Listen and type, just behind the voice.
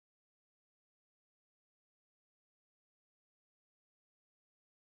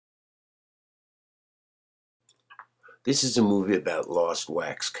This is a movie about lost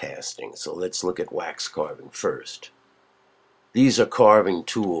wax casting, so let's look at wax carving first. These are carving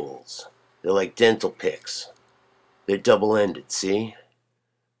tools. They're like dental picks. They're double-ended, see?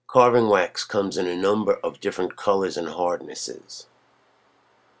 Carving wax comes in a number of different colors and hardnesses.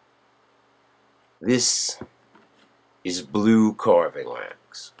 This is blue carving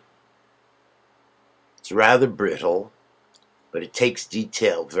wax. It's rather brittle, but it takes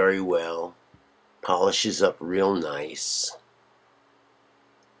detail very well, polishes up real nice,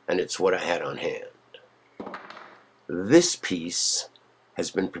 and it's what I had on hand. This piece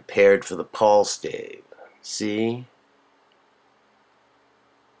has been prepared for the Palstave. See?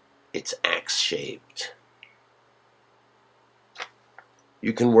 It's axe-shaped.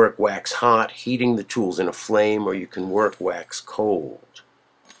 You can work wax hot, heating the tools in a flame, or you can work wax cold.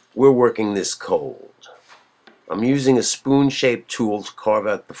 We're working this cold. I'm using a spoon-shaped tool to carve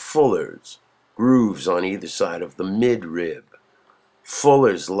out the fullers, grooves on either side of the mid-rib.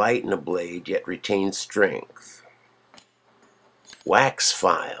 Fullers lighten a blade, yet retain strength. Wax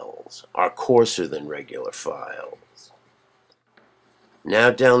files are coarser than regular files.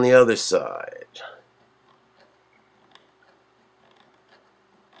 Now down the other side.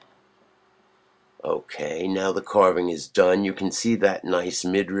 Okay, now the carving is done. You can see that nice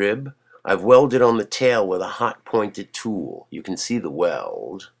midrib. I've welded on the tail with a hot pointed tool. You can see the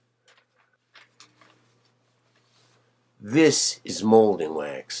weld. This is molding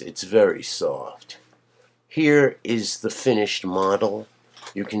wax. It's very soft. Here is the finished model.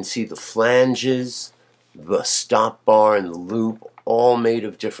 You can see the flanges, the stop bar, and the loop, all made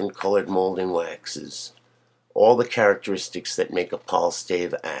of different colored molding waxes. All the characteristics that make a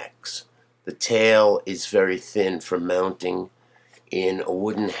Palstave axe. The tail is very thin for mounting in a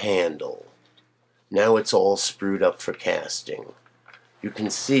wooden handle. Now it's all sprued up for casting. You can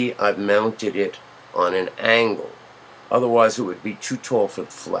see I've mounted it on an angle. Otherwise it would be too tall for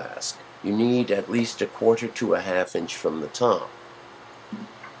the flask. You need at least 1/4 to 1/2 inch from the top.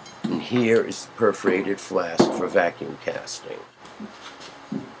 And here is the perforated flask for vacuum casting.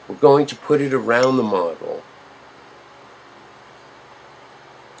 We're going to put it around the model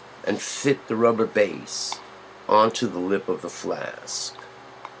and fit the rubber base onto the lip of the flask,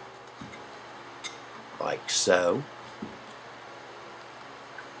 like so.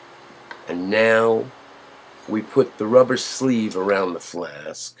 And now we put the rubber sleeve around the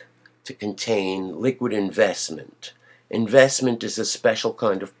flask to contain liquid investment. Investment is a special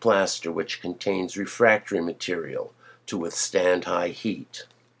kind of plaster which contains refractory material to withstand high heat.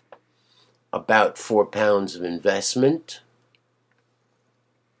 About 4 pounds of investment,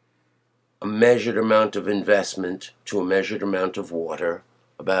 a measured amount of investment to a measured amount of water,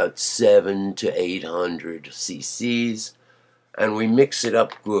 about 700 to 800 cc's, and we mix it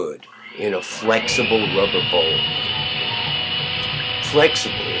up good in a flexible rubber bowl.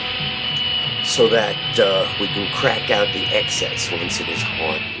 Flexible so that we can crack out the excess once it is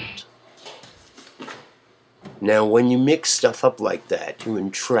hardened. Now when you mix stuff up like that, you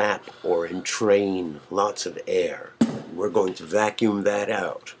entrap or entrain lots of air. We're going to vacuum that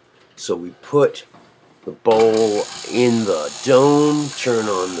out. So we put the bowl in the dome, turn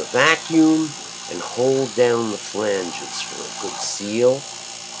on the vacuum, and hold down the flanges for a good seal.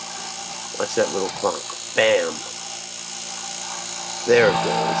 Watch that little clunk. Bam! There it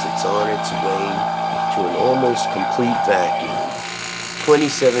goes. It's on its way to an almost complete vacuum.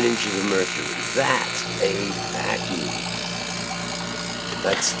 27 inches of mercury. That's a vacuum.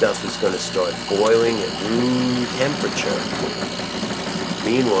 That stuff is going to start boiling at room temperature.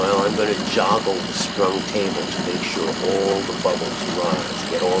 Meanwhile, I'm going to joggle the sprung table to make sure all the bubbles rise,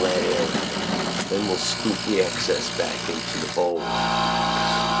 get all that air out. Then we'll scoop the excess back into the bowl.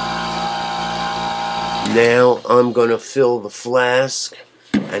 Now I'm going to fill the flask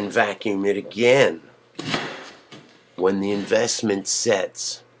and vacuum it again. When the investment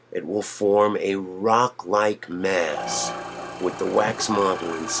sets, it will form a rock-like mass with the wax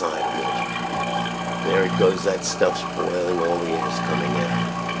model inside of it. There it goes, that stuff's boiling, all the air's coming out.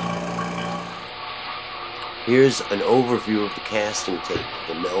 Here's an overview of the casting table,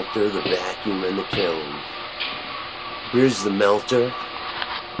 the melter, the vacuum, and the kiln. Here's the melter.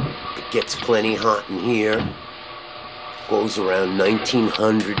 It gets plenty hot in here. Goes around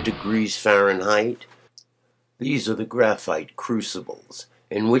 1900 degrees Fahrenheit. These are the graphite crucibles,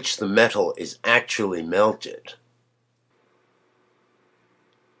 in which the metal is actually melted.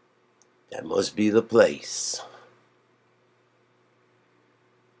 That must be the place.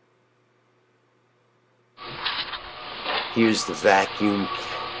 Here's the vacuum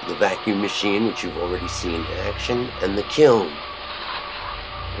machine, which you've already seen in action, and the kiln,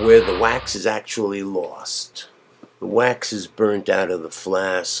 where the wax is actually lost. The wax is burnt out of the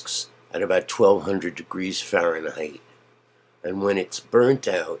flasks at about 1200 degrees Fahrenheit. And when it's burnt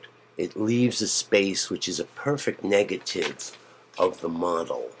out, it leaves a space which is a perfect negative of the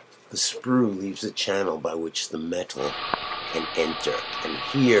model. The sprue leaves a channel by which the metal can enter. And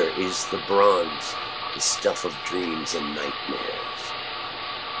here is the bronze, the stuff of dreams and nightmares.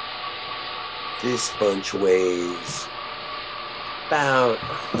 This bunch weighs about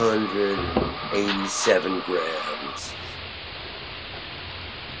 187 grams.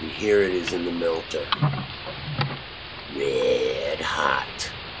 And here it is in the melter. Red hot.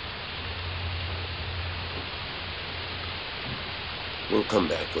 We'll come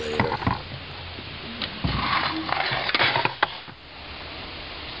back later.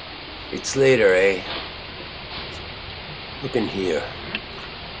 It's later, eh? Look in here.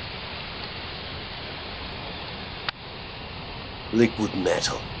 Liquid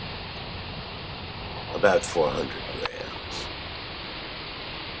metal. About 400 grams.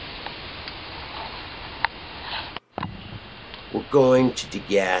 We're going to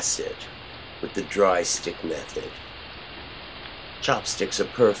degas it with the dry stick method. Chopsticks are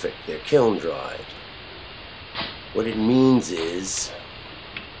perfect, they're kiln dried. What it means is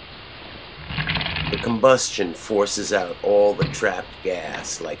the combustion forces out all the trapped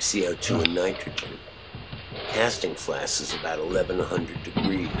gas like CO2 and nitrogen. Casting flask is about 1100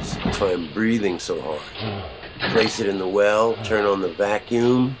 degrees. That's why I'm breathing so hard. Place it in the well, turn on the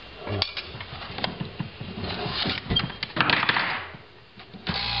vacuum.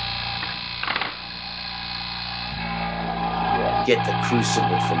 Get the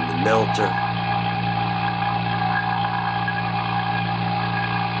crucible from the melter.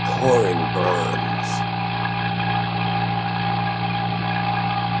 Pour in bronze.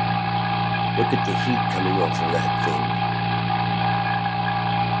 Look at the heat coming off of that thing.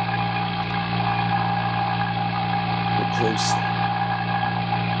 Look closely.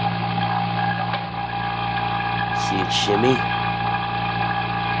 See it shimmy?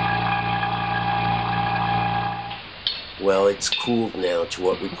 Well, it's cooled now to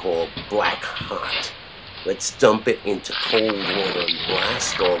what we call black hot. Let's dump it into cold water and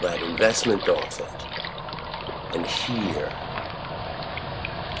blast all that investment off it. And here,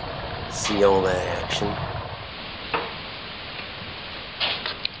 see all that action?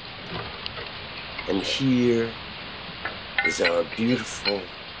 And here is our beautiful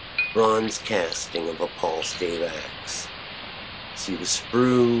bronze casting of a Palstave axe. See the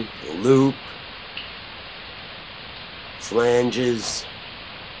sprue, the loop, flanges,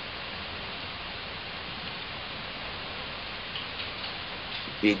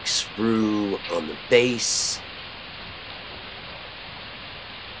 big sprue on the base.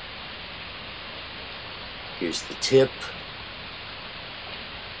 Here's the tip.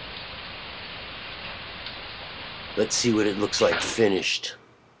 Let's see what it looks like finished.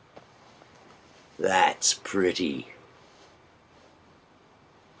 That's pretty.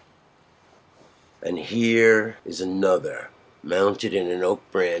 And here is another, mounted in an oak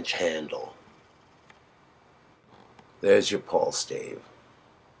branch handle. There's your Palstave,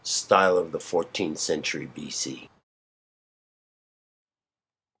 style of the 14th century BC.